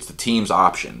agency. It's the team's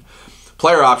option.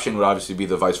 Player option would obviously be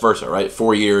the vice versa, right?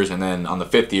 4 years, and then on the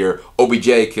 5th year,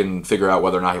 OBJ can figure out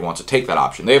whether or not he wants to take that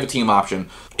option. They have a team option.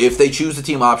 If they choose the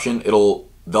team option, they'll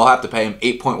have to pay him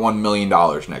 $8.1 million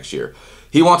next year.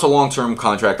 He wants a long-term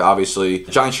contract, obviously.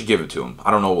 The Giants should give it to him.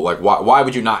 I don't know, like, why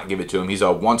would you not give it to him? He's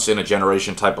a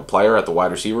once-in-a-generation type of player at the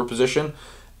wide receiver position.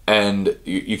 And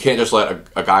you can't just let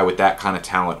a guy with that kind of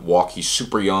talent walk. He's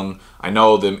super young. I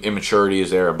know the immaturity is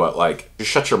there, but like,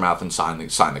 just shut your mouth and sign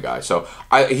the guy. So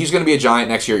he's going to be a Giant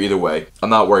next year either way.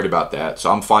 I'm not worried about that.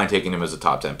 So I'm fine taking him as a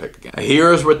top 10 pick again.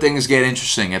 Here's where things get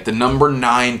interesting. At the number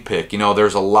 9 pick, you know,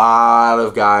 there's a lot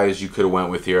of guys you could have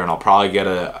went with here, and I'll probably get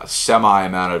a semi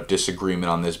amount of disagreement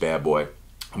on this bad boy.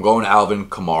 I'm going to Alvin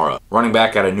Kamara, running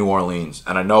back out of New Orleans.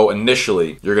 And I know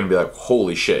initially you're going to be like,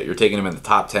 holy shit, you're taking him in the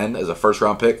top 10 as a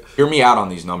first-round pick? Hear me out on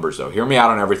these numbers, though. Hear me out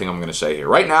on everything I'm going to say here.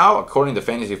 Right now, according to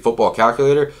Fantasy Football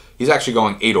Calculator, he's actually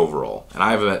going 8 overall. And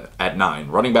I have him at 9.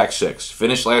 Running back 6.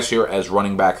 Finished last year as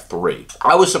running back 3.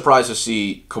 I was surprised to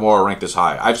see Kamara ranked this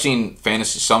high. I've seen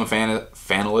some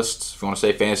fanalists, if you want to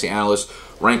say fantasy analysts,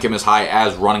 rank him as high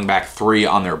as running back 3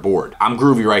 on their board. I'm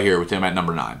groovy right here with him at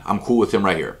number 9. I'm cool with him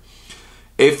right here.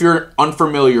 If you're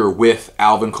unfamiliar with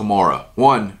Alvin Kamara,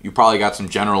 1, you probably got some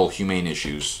general humane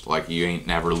issues, like you ain't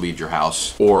never leave your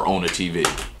house or own a TV.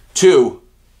 2,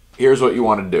 here's what you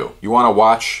want to do. You want to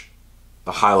watch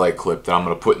the highlight clip that I'm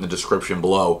going to put in the description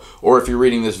below, or if you're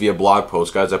reading this via blog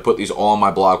post, guys, I put these all on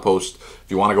my blog post. If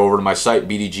you want to go over to my site,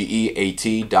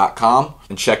 bdgeat.com,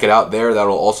 and check it out there.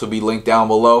 That'll also be linked down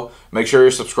below. Make sure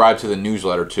you're subscribed to the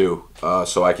newsletter too,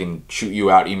 so I can shoot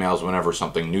you out emails whenever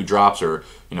something new drops, or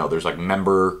you know, there's like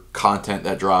member content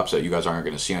that drops that you guys aren't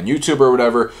going to see on YouTube or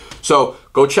whatever. So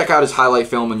go check out his highlight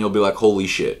film and you'll be like, holy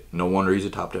shit, no wonder he's a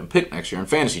top 10 pick next year in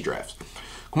fantasy drafts.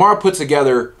 Kamara puts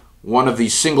together one of the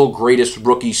single greatest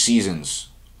rookie seasons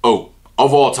of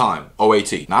all time,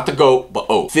 OAT. Not the GOAT, but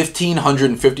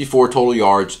 1,554 total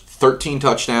yards, 13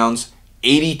 touchdowns,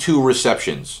 82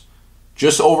 receptions,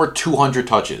 just over 200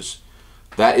 touches.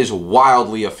 That is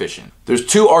wildly efficient. There's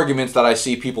 2 arguments that I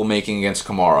see people making against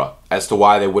Kamara as to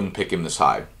why they wouldn't pick him this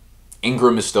high.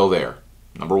 Ingram is still there,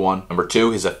 number 1. Number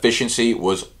 2, his efficiency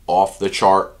was off the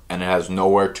chart and it has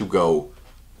nowhere to go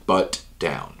but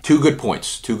down. 2 good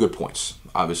points, 2 good points.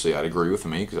 Obviously, I'd agree with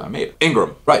me because I made it.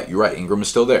 Ingram, right, you're right, Ingram is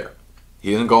still there.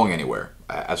 He isn't going anywhere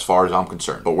as far as I'm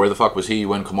concerned. But where the fuck was he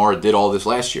when Kamara did all this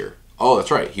last year? Oh,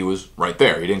 that's right. He was right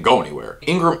there. He didn't go anywhere.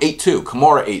 Ingram 8 too.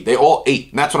 Kamara 8. They all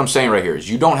 8. And that's what I'm saying right here is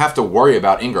you don't have to worry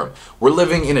about Ingram. We're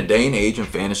living in a day and age in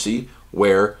fantasy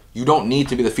where you don't need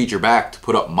to be the feature back to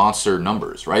put up monster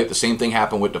numbers, right? The same thing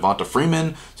happened with Devonta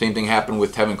Freeman. Same thing happened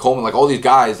with Tevin Coleman. Like all these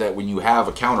guys that when you have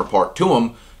a counterpart to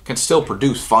them can still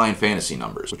produce fine fantasy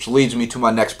numbers. Which leads me to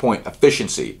my next point,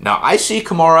 efficiency. Now, I see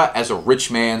Kamara as a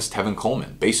rich man's Tevin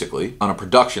Coleman, basically, on a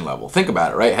production level. Think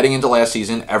about it, right? Heading into last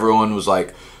season, everyone was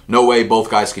like, no way both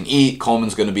guys can eat.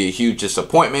 Coleman's going to be a huge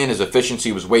disappointment. His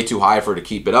efficiency was way too high for to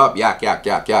keep it up. Yak, yak,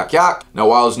 yak, yak, yak. Now,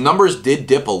 while his numbers did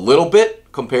dip a little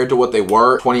bit compared to what they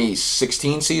were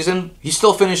 2016 season, he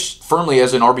still finished firmly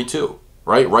as an RB2,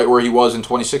 right? Right where he was in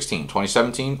 2016.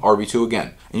 2017, RB2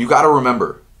 again. And you got to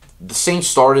remember, the Saints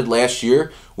started last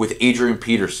year with Adrian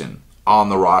Peterson on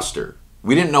the roster.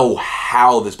 We didn't know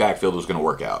how this backfield was going to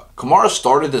work out. Kamara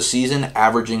started the season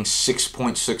averaging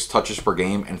 6.6 touches per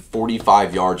game and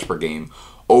 45 yards per game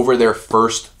over their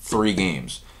first 3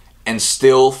 games and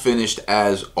still finished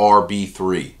as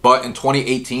RB3. But in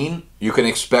 2018, you can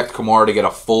expect Kamara to get a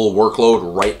full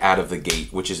workload right out of the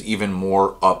gate, which is even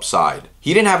more upside.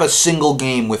 He didn't have a single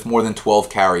game with more than 12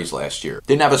 carries last year.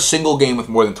 Didn't have a single game with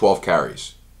more than 12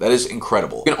 carries. That is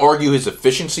incredible. You can argue his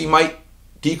efficiency might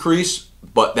decrease,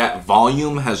 but that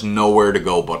volume has nowhere to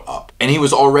go but up. And he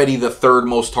was already the 3rd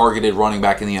most targeted running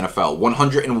back in the NFL.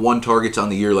 101 targets on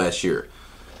the year last year.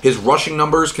 His rushing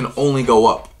numbers can only go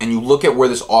up. And you look at where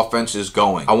this offense is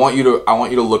going. I want you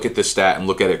to look at this stat and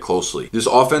look at it closely. This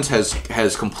offense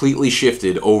has completely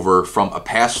shifted over from a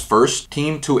pass-first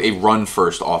team to a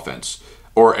run-first offense.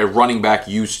 Or a running back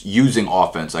using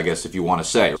offense, I guess, if you want to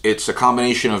say. It's a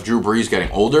combination of Drew Brees getting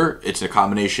older. It's a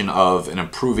combination of an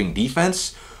improving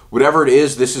defense. Whatever it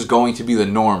is, this is going to be the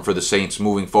norm for the Saints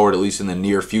moving forward, at least in the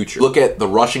near future. Look at the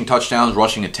rushing touchdowns,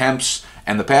 rushing attempts,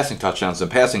 and the passing touchdowns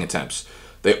and passing attempts.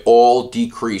 They all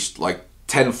decreased like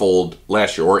tenfold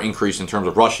last year, or increase in terms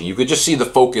of rushing. You could just see the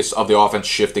focus of the offense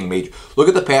shifting major. Look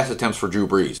at the pass attempts for Drew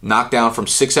Brees. Knocked down from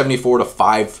 674 to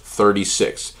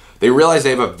 536. They realize they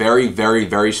have a very, very,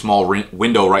 very small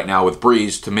window right now with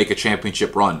Brees to make a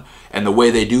championship run. And the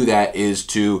way they do that is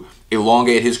to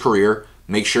elongate his career,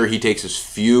 make sure he takes as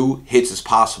few hits as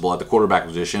possible at the quarterback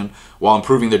position while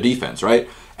improving their defense, right?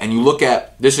 And you look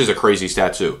at, this is a crazy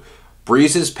stat too.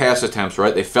 Brees' pass attempts,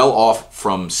 right? They fell off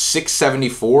from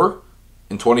 674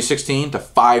 in 2016 to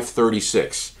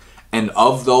 536. And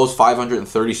of those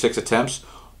 536 attempts,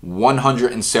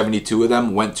 172 of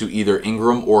them went to either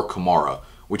Ingram or Kamara,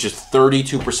 which is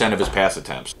 32% of his pass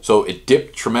attempts. So it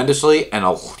dipped tremendously, and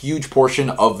a huge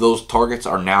portion of those targets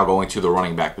are now going to the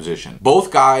running back position.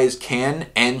 Both guys can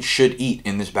and should eat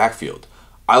in this backfield.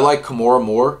 I like Kamara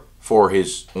more for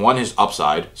his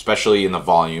upside, especially in the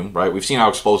volume, right? We've seen how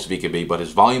explosive he can be, but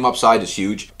his volume upside is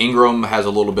huge. Ingram has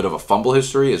a little bit of a fumble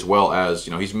history, as well as,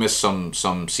 he's missed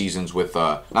some seasons with,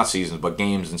 not seasons, but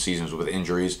games and seasons with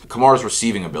injuries. Kamara's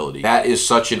receiving ability, that is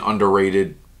such an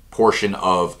underrated portion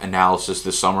of analysis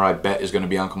this summer, I bet, is going to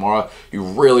be on Kamara. You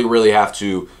really, really have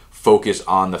to focus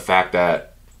on the fact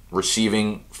that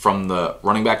receiving from the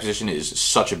running back position is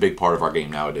such a big part of our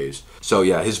game nowadays. So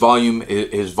yeah, his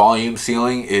volume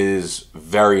ceiling is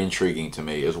very intriguing to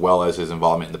me, as well as his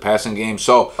involvement in the passing game.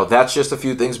 So that's just a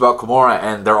few things about Kamara,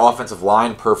 and their offensive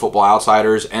line, per Football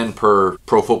Outsiders and per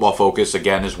Pro Football Focus,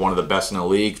 again, is one of the best in the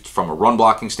league from a run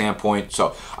blocking standpoint.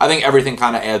 So I think everything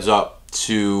kind of adds up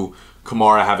to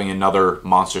Kamara having another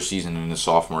monster season in his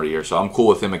sophomore year. So I'm cool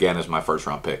with him again as my first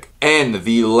round pick. And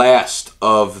the last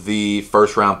of the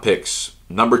first round picks,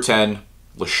 number 10,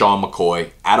 LeSean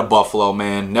McCoy, out of Buffalo,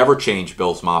 man. Never change,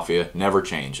 Bills Mafia. Never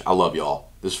change. I love y'all.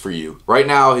 This is for you. Right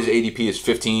now, his ADP is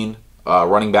 15,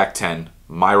 running back 10.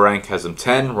 My rank has him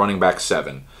 10, running back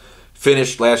 7.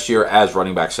 Finished last year as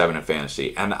running back 7 in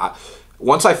fantasy. And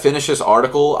once I finished this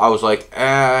article, I was like,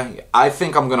 I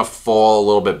think I'm going to fall a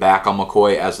little bit back on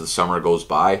McCoy as the summer goes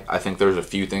by. I think there's a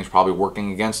few things probably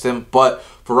working against him. But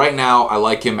for right now, I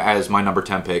like him as my number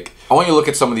 10 pick. I want you to look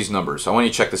at some of these numbers. I want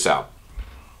you to check this out.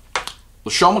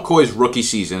 LeSean McCoy's rookie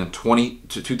season in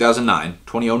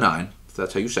 2009, if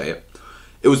that's how you say it,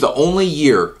 it was the only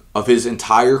year of his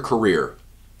entire career,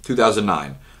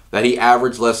 2009, that he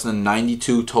averaged less than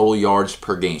 92 total yards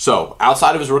per game. So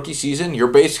outside of his rookie season, you're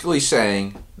basically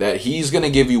saying that he's going to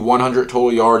give you 100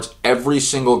 total yards every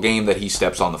single game that he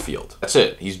steps on the field. That's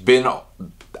it. He's been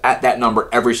at that number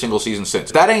every single season since.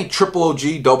 If that ain't triple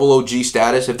OG, double OG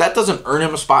status, if that doesn't earn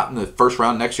him a spot in the first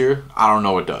round next year, I don't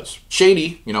know what does.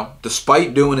 Shady,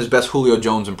 despite doing his best Julio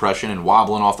Jones impression and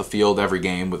wobbling off the field every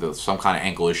game with some kind of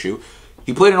ankle issue,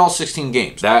 he played in all 16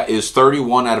 games. That is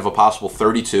 31 out of a possible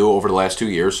 32 over the last 2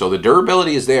 years. So the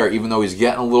durability is there, even though he's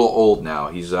getting a little old now.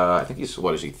 He's, I think he's,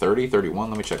 what is he, 30,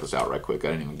 31? Let me check this out right quick. I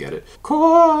didn't even get it.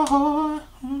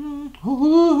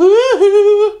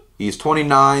 He's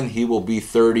 29. He will be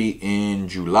 30 in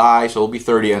July. So he'll be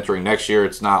 30 entering next year.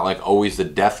 It's not like always the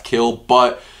death kill,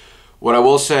 but what I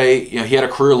will say, he had a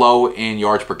career low in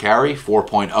yards per carry,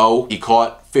 4.0. He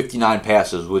caught 59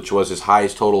 passes, which was his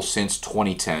highest total since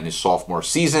 2010, his sophomore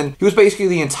season. He was basically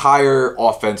the entire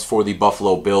offense for the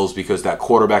Buffalo Bills because that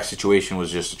quarterback situation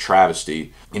was just a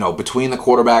travesty. Between the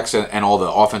quarterbacks and all the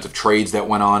offensive trades that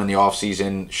went on in the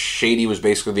offseason, Shady was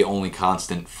basically the only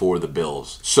constant for the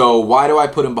Bills. So why do I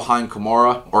put him behind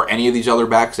Kamara or any of these other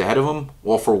backs ahead of him?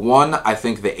 Well, for one, I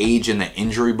think the age and the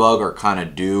injury bug are kind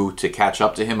of due to catch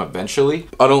up to him eventually.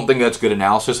 I don't think that's good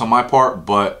analysis on my part,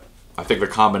 but I think the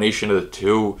combination of the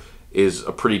two is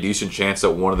a pretty decent chance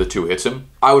that one of the two hits him.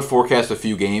 I would forecast a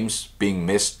few games being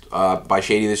missed by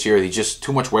Shady this year. He's just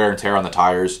too much wear and tear on the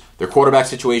tires. Their quarterback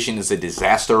situation is a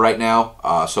disaster right now,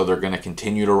 so they're going to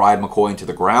continue to ride McCoy into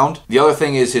the ground. The other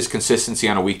thing is his consistency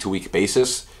on a week-to-week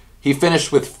basis. He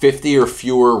finished with 50 or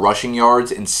fewer rushing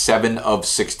yards in 7 of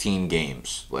 16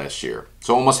 games last year.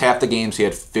 So almost half the games he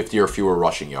had 50 or fewer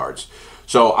rushing yards.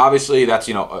 So obviously that's,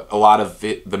 a lot of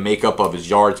the makeup of his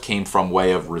yards came from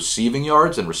way of receiving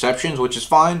yards and receptions, which is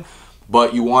fine.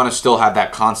 But you want to still have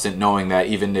that constant knowing that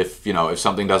even if, if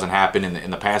something doesn't happen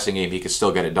in the passing game, he could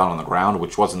still get it done on the ground,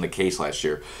 which wasn't the case last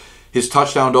year. His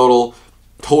touchdown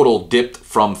total dipped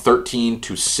from 13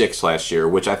 to 6 last year,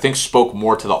 which I think spoke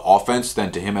more to the offense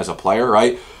than to him as a player,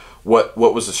 right? What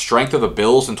was the strength of the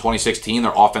Bills in 2016,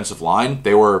 their offensive line?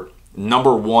 They were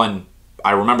number 1.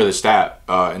 I remember the stat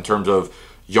in terms of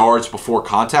yards before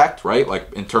contact, right?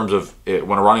 Like in terms of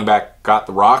when a running back got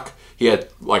the rock, he had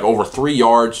like over 3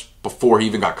 yards before he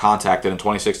even got contacted in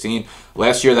 2016.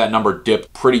 Last year, that number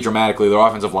dipped pretty dramatically. Their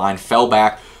offensive line fell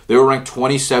back. They were ranked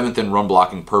 27th in run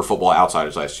blocking per Football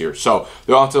Outsiders last year. So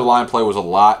the offensive line play was a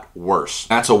lot worse.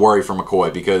 That's a worry for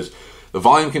McCoy because the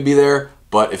volume can be there,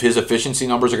 but if his efficiency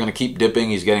numbers are going to keep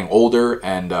dipping, he's getting older,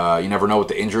 and you never know with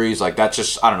the injuries. Like, that's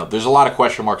just, I don't know. There's a lot of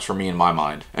question marks for me in my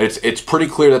mind. And it's pretty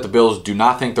clear that the Bills do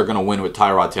not think they're going to win with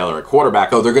Tyrod Taylor at quarterback.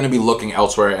 So they're going to be looking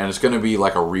elsewhere, and it's going to be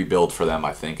like a rebuild for them,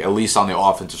 I think, at least on the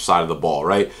offensive side of the ball,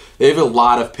 right? They have a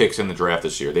lot of picks in the draft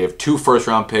this year. They have 2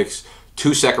 first-round picks,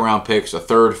 2 second-round picks, a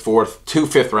third, fourth, 2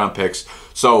 fifth-round picks.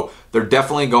 So they're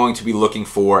definitely going to be looking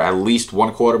for at least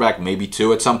 1 quarterback, maybe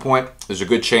 2 at some point. There's a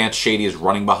good chance Shady is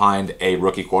running behind a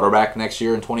rookie quarterback next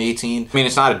year in 2018. I mean,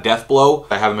 it's not a death blow.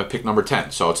 I have him at pick number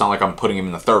 10, so it's not like I'm putting him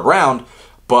in the 3rd round,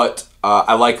 but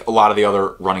I like a lot of the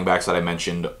other running backs that I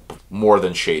mentioned more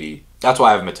than Shady. That's why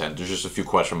I have him at 10. There's just a few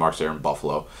question marks there in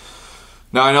Buffalo.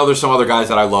 Now, I know there's some other guys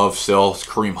that I love still. It's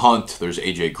Kareem Hunt, there's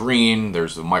AJ Green,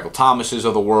 there's the Michael Thomases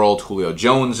of the world, Julio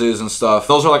Joneses and stuff.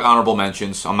 Those are like honorable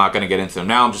mentions. I'm not going to get into them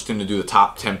now. I'm just going to do the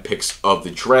top 10 picks of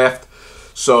the draft.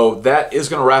 So that is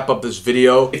going to wrap up this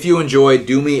video. If you enjoyed,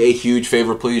 do me a huge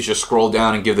favor. Please just scroll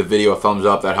down and give the video a thumbs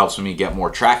up. That helps me get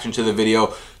more traction to the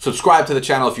video. Subscribe to the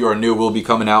channel if you are new. We'll be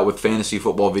coming out with fantasy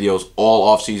football videos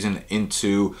all offseason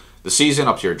into the season,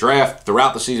 up to your draft,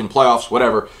 throughout the season, playoffs,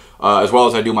 whatever. As well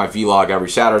as I do my vlog every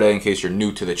Saturday in case you're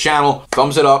new to the channel.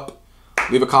 Thumbs it up.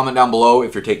 Leave a comment down below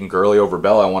if you're taking Gurley over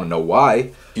Bell. I want to know why.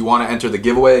 If you want to enter the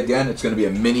giveaway again, it's going to be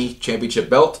a mini championship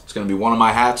belt. It's going to be one of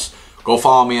my hats. Go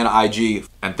follow me on IG.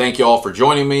 And thank you all for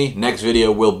joining me. Next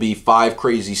video will be 5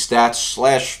 crazy stats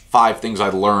 / 5 things I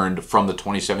learned from the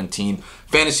 2017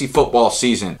 fantasy football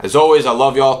season. As always, I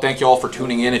love y'all. Thank you all for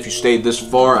tuning in. If you stayed this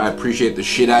far, I appreciate the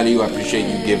shit out of you. I appreciate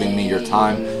you giving me your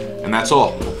time. And that's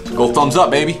all. Go thumbs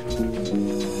up, baby.